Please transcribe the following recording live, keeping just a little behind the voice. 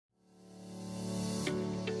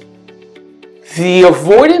The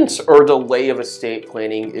avoidance or delay of estate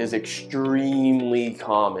planning is extremely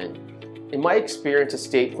common. In my experience,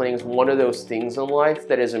 estate planning is one of those things in life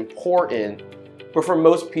that is important, but for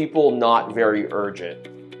most people, not very urgent.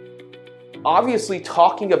 Obviously,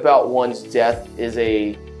 talking about one's death is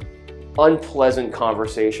an unpleasant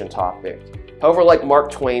conversation topic. However, like Mark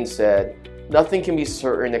Twain said, nothing can be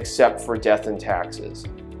certain except for death and taxes.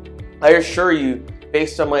 I assure you,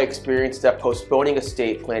 based on my experience, that postponing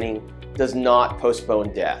estate planning does not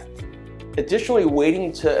postpone death. Additionally,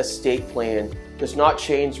 waiting to estate plan does not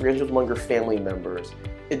change the relationships among your family members.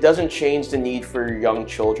 It doesn't change the need for your young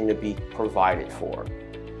children to be provided for.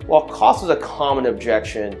 While cost is a common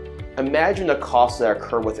objection, imagine the costs that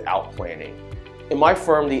occur without planning. In my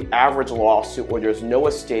firm, the average lawsuit where there's no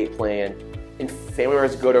estate plan and family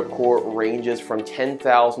members go to court ranges from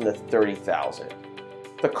 $10,000 to $30,000.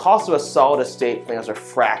 The cost of a solid estate plan is a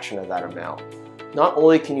fraction of that amount. Not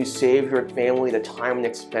only can you save your family the time and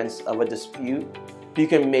expense of a dispute, but you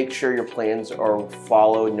can make sure your plans are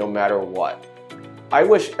followed no matter what. I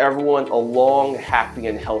wish everyone a long, happy,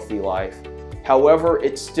 and healthy life. However,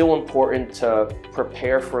 it's still important to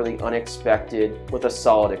prepare for the unexpected with a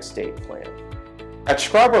solid estate plan. At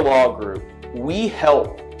Schreiber Law Group, we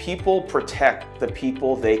help people protect the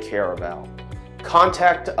people they care about.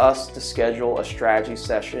 Contact us to schedule a strategy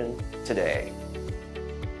session today.